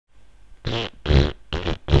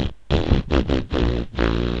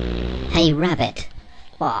Hey, rabbit.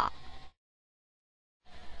 What?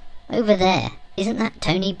 Over there. Isn't that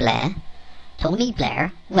Tony Blair? Tony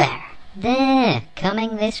Blair? Where? There,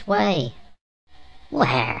 coming this way.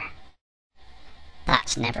 Where?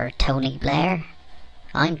 That's never Tony Blair.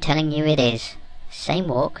 I'm telling you it is. Same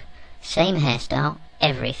walk, same hairstyle,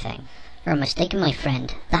 everything. You're mistaken, my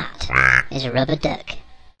friend. That is a rubber duck.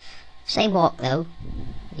 Same walk, though.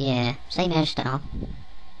 Yeah, same hairstyle.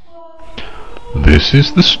 This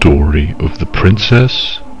is the story of the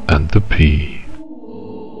Princess and the Pea.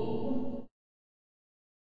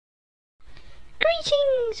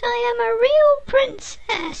 Greetings, I am a real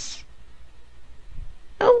princess.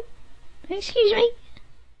 Oh, excuse me.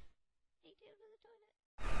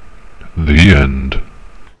 The end.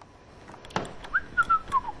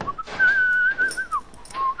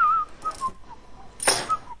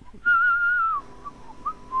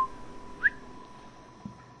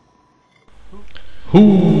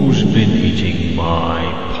 Who's been eating my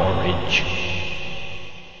porridge?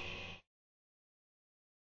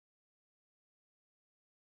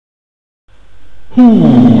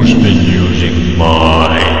 Who's been using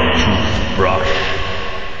my toothbrush?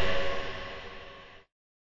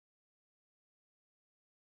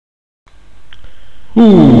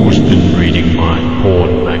 Who's been reading my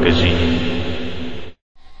porn magazine?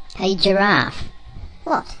 Hey, giraffe.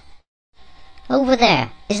 What? Over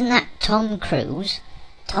there. Isn't that Tom Cruise?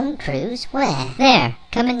 Tom Cruise? Where? There,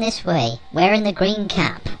 coming this way, wearing the green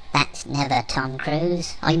cap. That's never Tom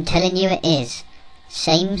Cruise. I'm telling you it is.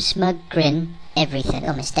 Same smug grin, everything.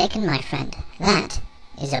 You're mistaken, my friend. That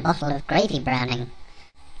is a bottle of gravy browning.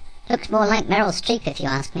 Looks more like Meryl Streep, if you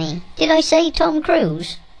ask me. Did I say Tom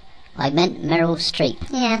Cruise? I meant Meryl Streep.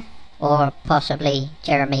 Yeah. Or possibly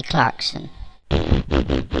Jeremy Clarkson.